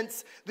one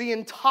sense, the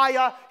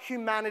entire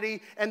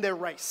humanity and their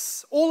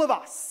race, all of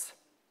us.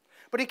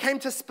 But he came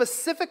to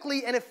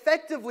specifically and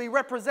effectively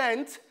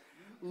represent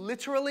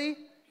literally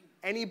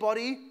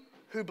anybody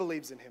who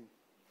believes in him.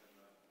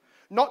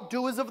 Not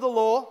doers of the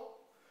law,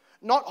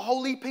 not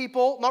holy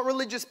people, not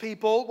religious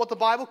people, what the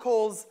Bible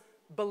calls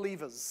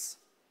believers.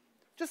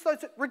 Just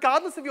those,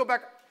 regardless of your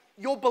background,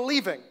 you're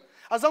believing.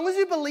 As long as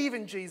you believe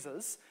in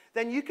Jesus,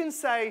 then you can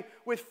say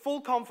with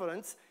full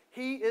confidence,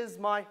 he is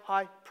my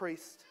high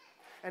priest,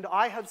 and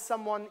I have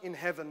someone in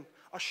heaven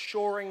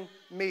assuring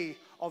me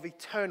of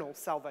eternal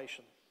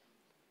salvation.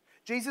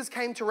 Jesus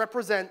came to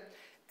represent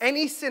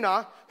any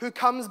sinner who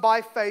comes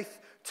by faith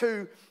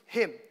to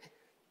him.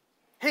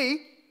 He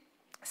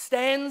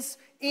stands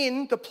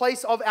in the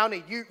place of our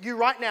need. You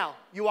right now,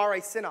 you are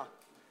a sinner.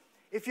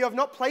 If you have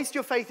not placed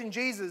your faith in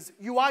Jesus,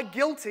 you are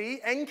guilty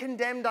and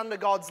condemned under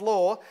God's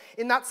law.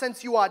 In that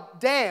sense, you are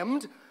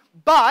damned,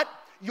 but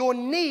your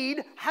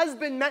need has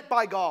been met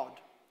by God.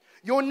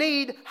 Your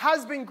need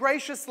has been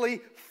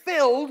graciously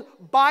filled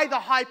by the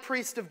high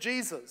priest of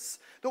Jesus.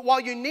 That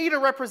while you need a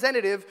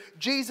representative,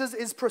 Jesus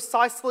is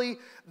precisely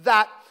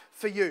that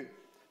for you.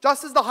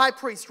 Just as the high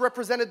priest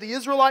represented the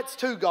Israelites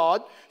to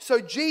God,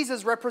 so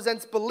Jesus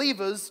represents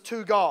believers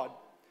to God.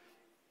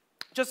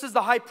 Just as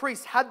the high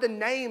priest had the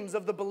names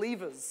of the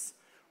believers,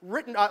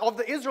 of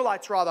the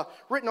Israelites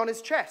written on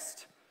his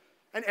chest.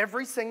 And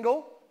every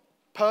single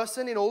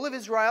person in all of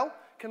Israel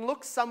can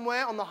look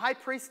somewhere on the high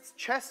priest's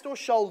chest or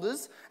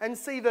shoulders and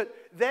see that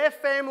their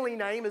family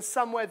name is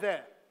somewhere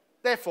there.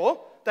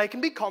 Therefore, they can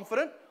be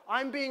confident,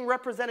 I'm being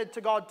represented to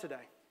God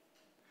today.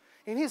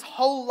 In his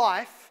whole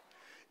life,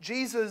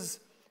 Jesus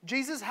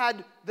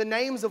had the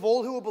names of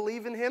all who will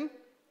believe in him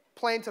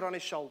planted on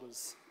his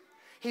shoulders.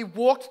 He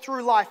walked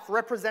through life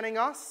representing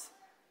us,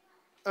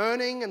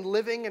 earning and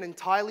living an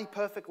entirely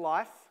perfect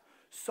life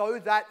so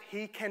that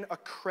he can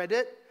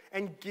accredit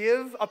and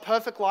give a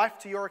perfect life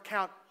to your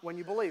account when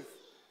you believe.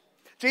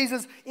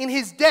 Jesus in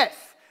his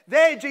death,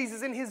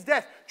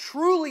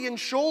 truly and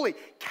surely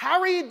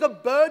carried the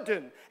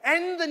burden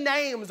and the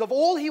names of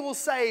all he will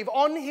save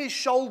on his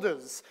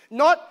shoulders,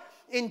 not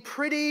in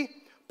pretty,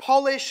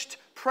 polished,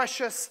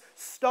 precious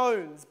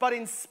stones, but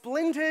in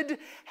splintered,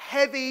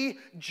 heavy,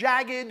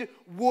 jagged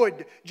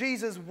wood.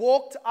 Jesus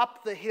walked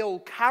up the hill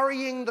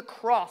carrying the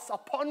cross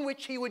upon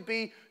which he would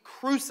be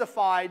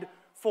crucified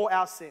for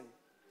our sin.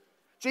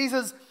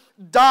 Jesus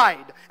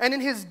died, and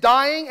in his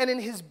dying and in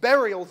his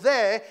burial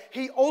there,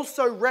 he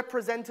also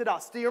represented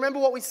us. Do you remember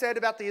what we said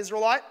about the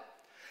Israelite?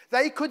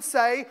 They could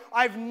say,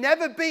 I've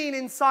never been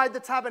inside the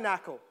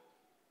tabernacle,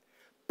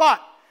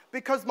 but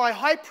because my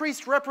high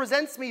priest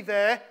represents me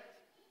there,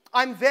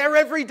 I'm there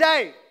every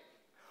day.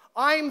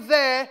 I'm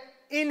there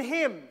in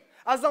him.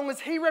 As long as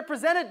he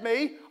represented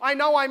me, I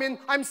know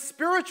I'm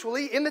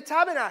spiritually in the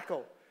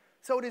tabernacle.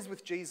 So it is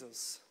with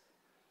Jesus.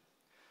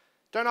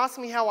 Don't ask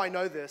me how I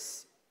know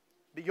this,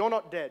 but you're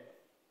not dead.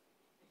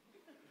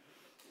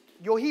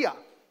 You're here.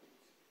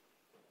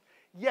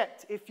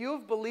 Yet, if you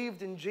have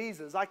believed in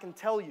Jesus, I can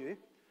tell you,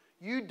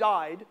 you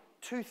died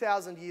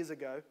 2,000 years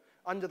ago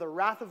under the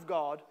wrath of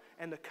God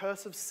and the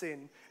curse of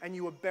sin, and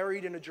you were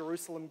buried in a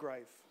Jerusalem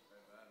grave.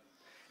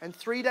 And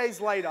 3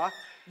 days later,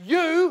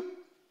 you,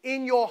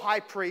 in your high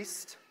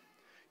priest,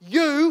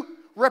 you,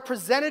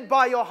 represented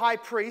by your high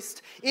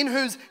priest, in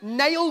whose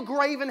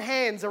nail-graven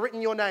hands are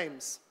written your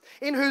names,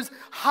 in whose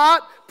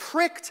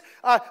heart-pricked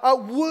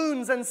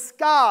wounds and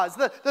scars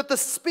that the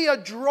spear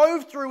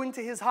drove through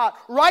into his heart,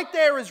 right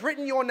there is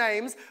written your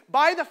names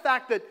by the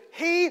fact that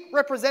he,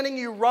 representing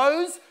you,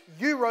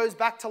 you rose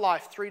back to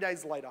life 3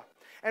 days later.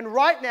 And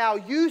right now,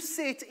 you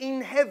sit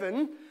in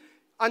heaven,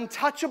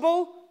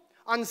 untouchable,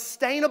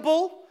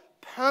 unstainable,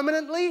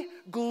 permanently,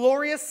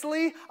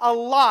 gloriously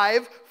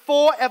alive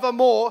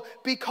forevermore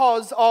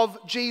because of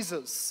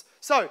Jesus.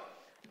 So,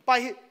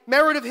 by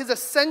merit of his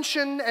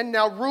ascension and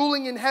now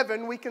ruling in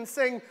heaven, we can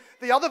sing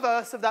the other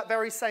verse of that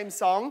very same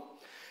song.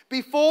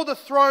 Before the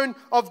throne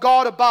of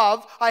God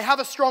above, I have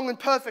a strong and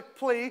perfect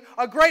plea,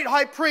 a great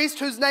high priest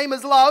whose name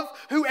is love,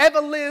 who ever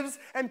lives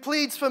and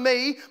pleads for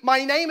me.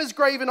 My name is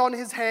graven on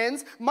his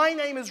hands, my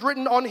name is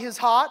written on his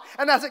heart,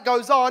 and as it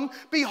goes on,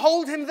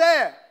 behold him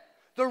there,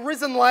 the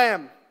risen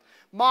Lamb,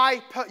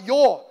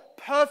 your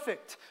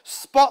perfect,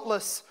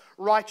 spotless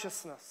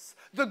righteousness,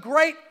 the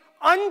great,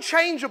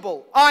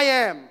 unchangeable I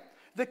am,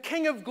 the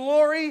King of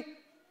glory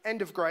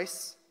and of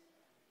grace.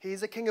 He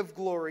is a King of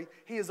glory.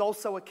 He is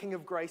also a King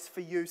of grace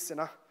for you,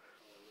 sinner.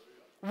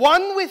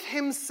 One with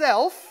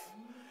himself,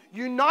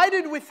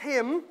 united with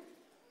him,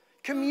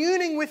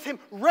 communing with him,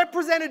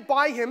 represented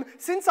by him.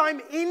 Since I'm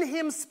in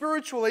him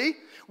spiritually,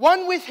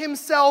 one with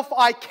himself,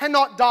 I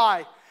cannot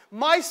die.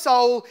 My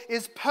soul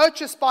is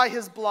purchased by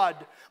his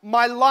blood.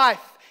 My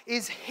life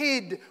is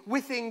hid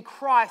within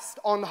Christ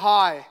on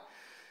high.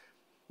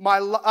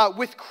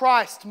 With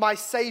Christ, my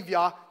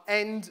Savior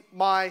and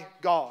my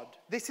God.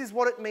 This is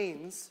what it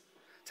means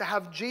to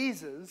have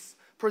Jesus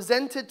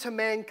presented to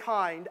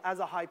mankind as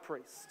a high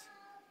priest.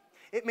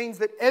 It means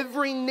that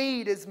every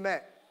need is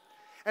met.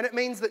 And it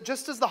means that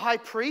just as the high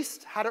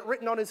priest had it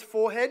written on his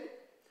forehead,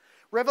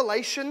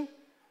 Revelation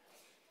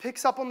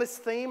picks up on this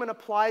theme and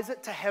applies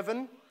it to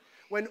heaven,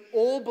 when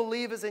all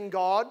believers in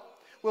God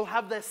will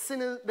have their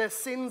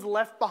sins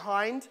left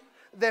behind,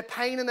 their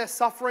pain and their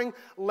suffering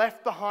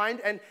left behind,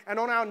 and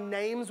on our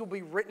names will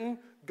be written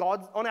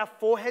on our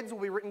foreheads will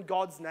be written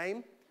God's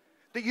name.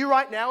 That you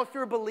right now, if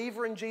you're a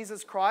believer in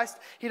Jesus Christ,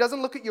 he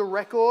doesn't look at your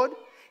record,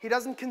 he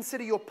doesn't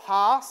consider your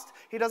past,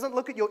 he doesn't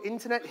look at your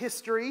internet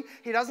history,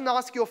 he doesn't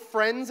ask your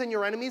friends and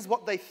your enemies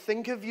what they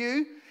think of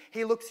you.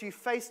 He looks you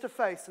face to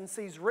face and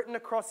sees written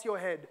across your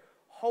head,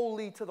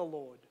 holy to the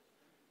Lord,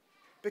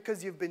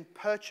 because you've been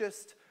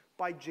purchased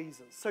by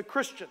Jesus. So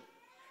Christian,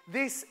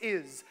 This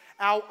is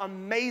our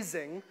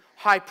amazing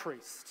high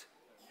priest,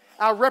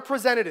 our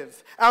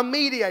representative, our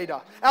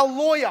mediator, our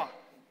lawyer.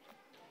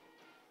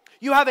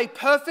 You have a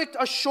perfect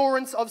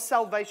assurance of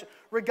salvation,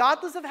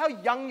 regardless of how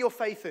young your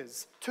faith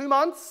is. 2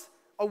 months,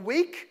 a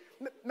week,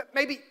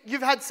 maybe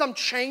you've had some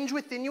change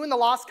within you in the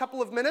last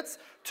couple of minutes,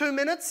 2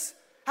 minutes,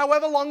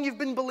 however long you've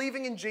been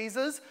believing in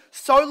Jesus,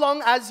 so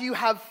long as you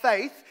have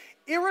faith,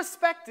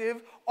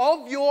 irrespective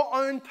of your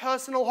own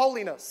personal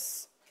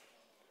holiness.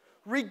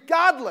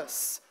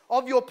 Regardless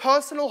of your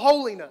personal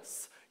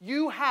holiness,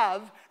 you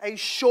have a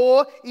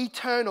sure,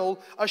 eternal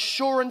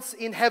assurance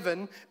in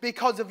heaven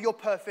because of your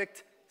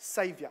perfect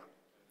Savior.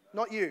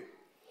 Not you.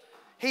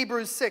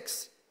 Hebrews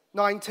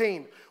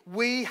 6:19.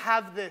 We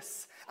have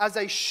this as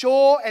a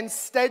sure and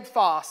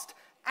steadfast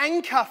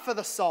anchor for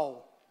the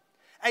soul,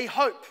 a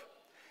hope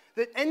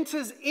that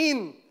enters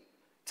in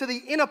to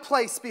the inner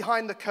place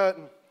behind the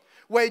curtain,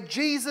 where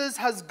Jesus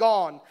has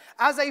gone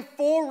as a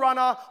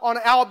forerunner on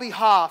our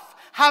behalf,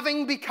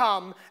 having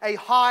become a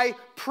high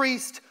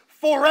priest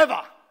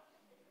forever.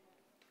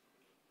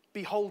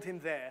 Behold him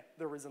there,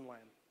 the risen Lamb.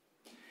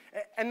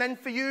 And then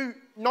for you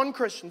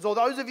non-Christians, or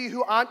those of you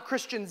who aren't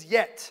Christians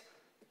yet,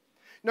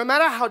 no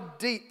matter how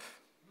deep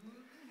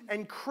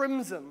and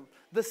crimson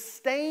the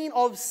stain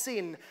of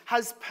sin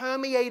has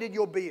permeated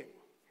your being,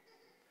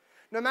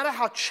 no matter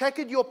how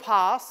checkered your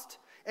past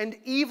and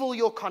evil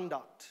your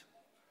conduct,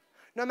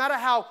 no matter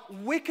how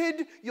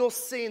wicked your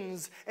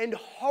sins and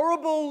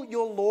horrible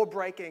your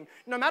law-breaking,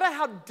 no matter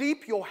how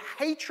deep your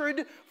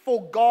hatred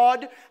for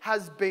God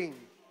has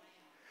been,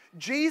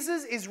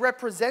 Jesus is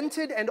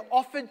represented and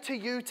offered to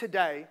you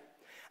today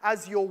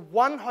as your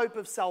one hope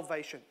of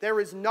salvation. There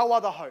is no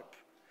other hope.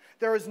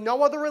 There is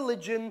no other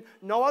religion,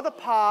 no other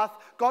path.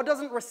 God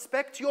doesn't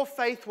respect your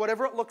faith,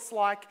 whatever it looks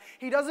like.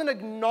 He doesn't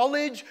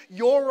acknowledge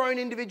your own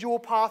individual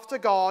path to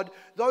God.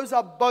 Those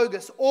are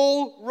bogus.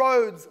 All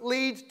roads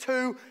lead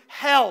to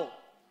hell.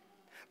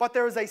 But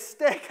there is a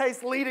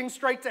staircase leading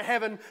straight to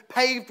heaven,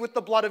 paved with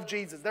the blood of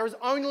Jesus. There is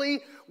only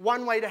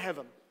one way to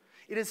heaven.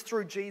 It is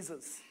through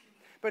Jesus.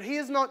 But he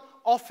is not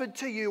offered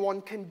to you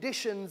on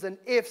conditions and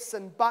ifs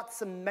and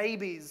buts and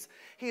maybes.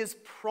 He is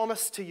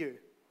promised to you,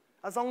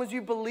 as long as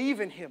you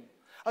believe in him,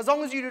 as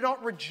long as you do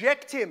not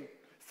reject him.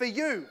 For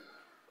you,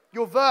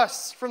 your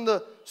verse from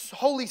the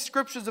Holy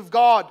Scriptures of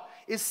God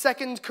is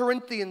 2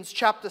 Corinthians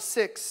chapter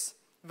 6,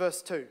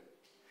 verse 2.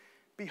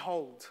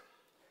 Behold,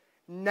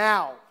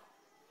 now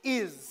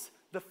is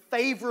the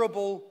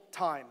favorable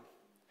time.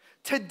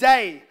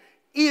 Today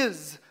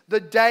is the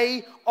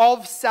day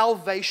of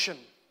salvation.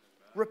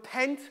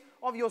 Repent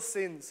of your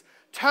sins.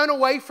 Turn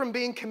away from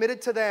being committed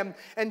to them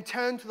and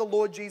turn to the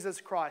Lord Jesus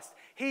Christ.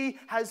 He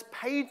has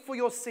paid for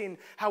your sin,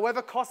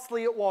 however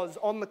costly it was,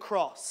 on the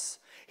cross.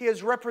 He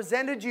has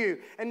represented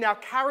you and now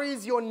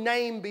carries your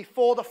name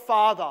before the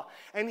Father,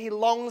 and he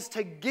longs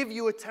to give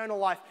you eternal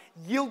life.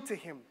 Yield to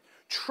him.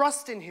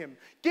 Trust in him.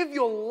 Give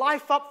your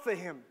life up for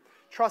him.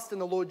 Trust in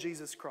the Lord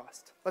Jesus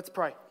Christ. Let's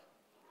pray.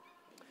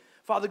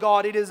 Father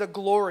God, it is a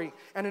glory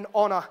and an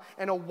honor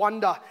and a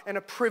wonder and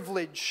a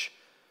privilege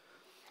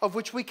of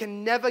which we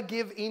can never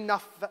give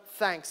enough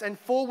thanks, and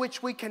for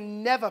which we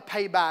can never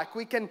pay back.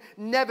 We can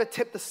never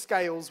tip the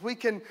scales. We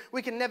can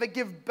never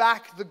give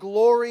back the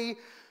glory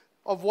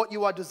of what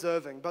you are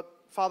deserving. But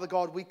Father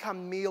God, we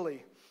come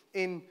merely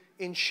in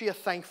sheer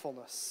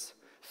thankfulness.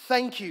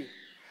 Thank you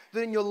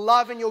that in your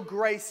love and your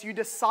grace you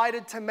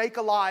decided to make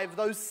alive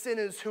those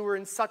sinners who were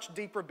in such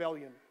deep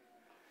rebellion.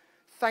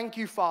 Thank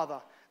you, Father,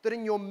 that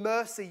in your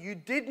mercy you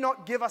did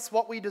not give us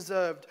what we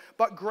deserved,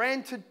 but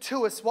granted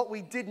to us what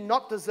we did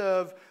not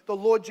deserve, the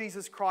Lord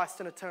Jesus Christ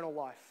and eternal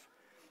life.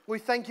 We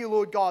thank you,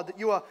 Lord God, that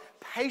you are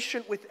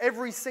patient with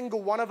every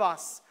single one of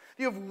us.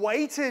 You have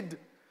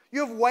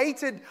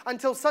waited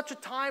until such a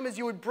time as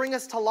you would bring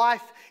us to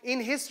life in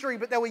history,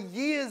 but there were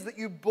years that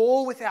you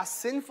bore with our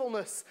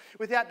sinfulness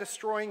without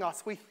destroying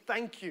us. We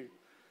thank you,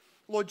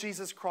 Lord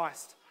Jesus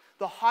Christ,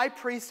 the high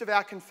priest of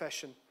our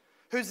confession,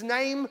 whose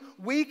name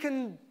we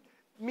can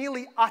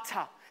merely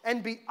utter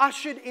and be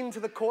ushered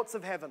into the courts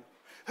of heaven,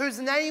 whose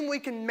name we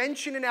can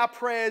mention in our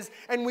prayers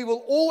and we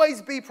will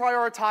always be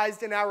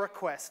prioritized in our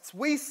requests.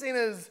 We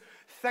sinners,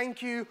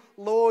 thank you,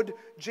 Lord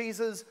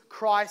Jesus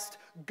Christ,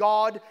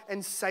 God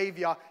and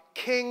Savior,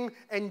 King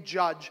and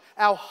Judge,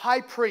 our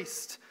high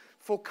priest,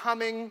 for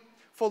coming,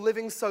 for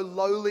living so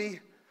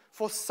lowly,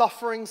 for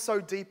suffering so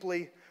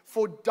deeply,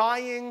 for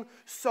dying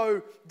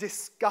so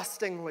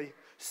disgustingly,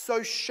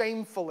 so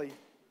shamefully,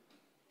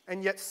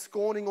 and yet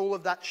scorning all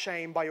of that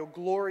shame by your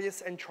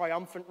glorious and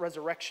triumphant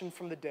resurrection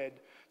from the dead,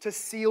 to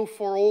seal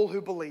for all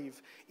who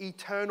believe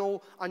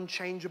eternal,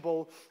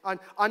 unchangeable,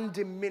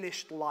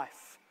 undiminished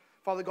life.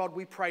 Father God,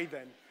 we pray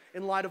then,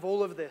 in light of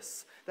all of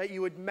this, that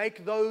you would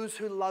make those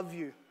who love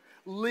you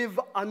live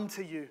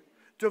unto you,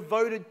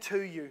 devoted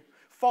to you,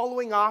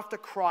 following after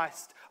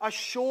Christ,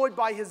 assured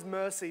by his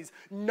mercies,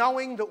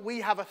 knowing that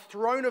we have a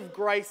throne of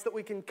grace that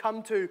we can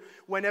come to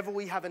whenever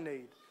we have a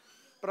need.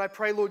 But I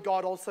pray, Lord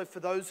God, also for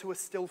those who are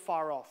still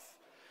far off,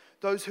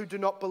 those who do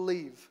not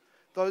believe,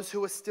 those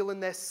who are still in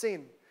their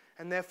sin,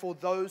 and therefore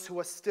those who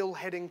are still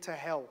heading to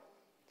hell.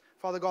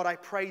 Father God, I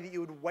pray that you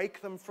would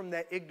wake them from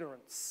their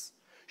ignorance,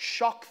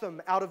 shock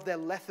them out of their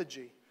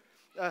lethargy,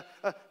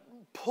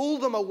 pull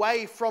them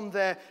away from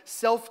their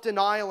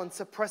self-denial and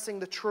suppressing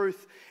the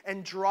truth,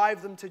 and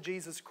drive them to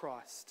Jesus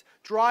Christ.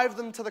 Drive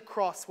them to the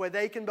cross where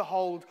they can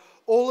behold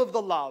all of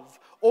the love,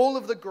 all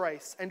of the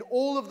grace, and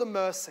all of the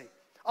mercy,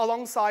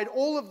 alongside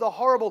all of the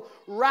horrible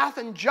wrath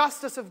and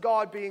justice of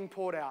God being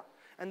poured out.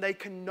 And they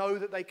can know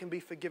that they can be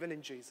forgiven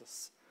in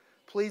Jesus.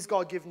 Please,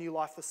 God, give new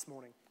life this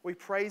morning. We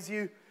praise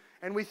you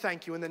and we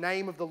thank you in the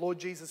name of the Lord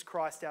Jesus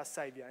Christ, our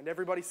Savior. And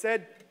everybody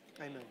said,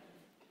 amen.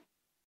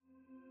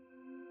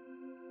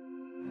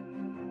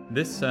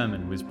 This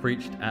sermon was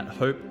preached at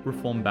Hope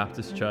Reformed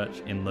Baptist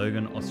Church in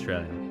Logan,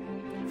 Australia.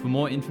 For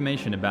more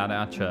information about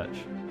our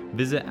church,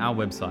 visit our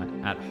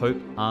website at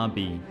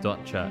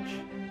hoperb.church.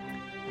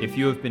 If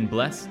you have been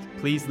blessed,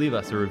 please leave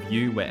us a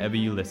review wherever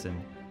you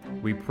listen.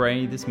 We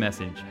pray this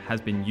message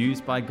has been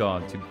used by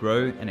God to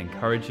grow and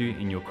encourage you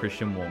in your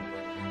Christian walk.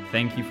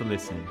 Thank you for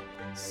listening.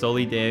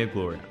 Soli Deo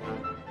Gloria.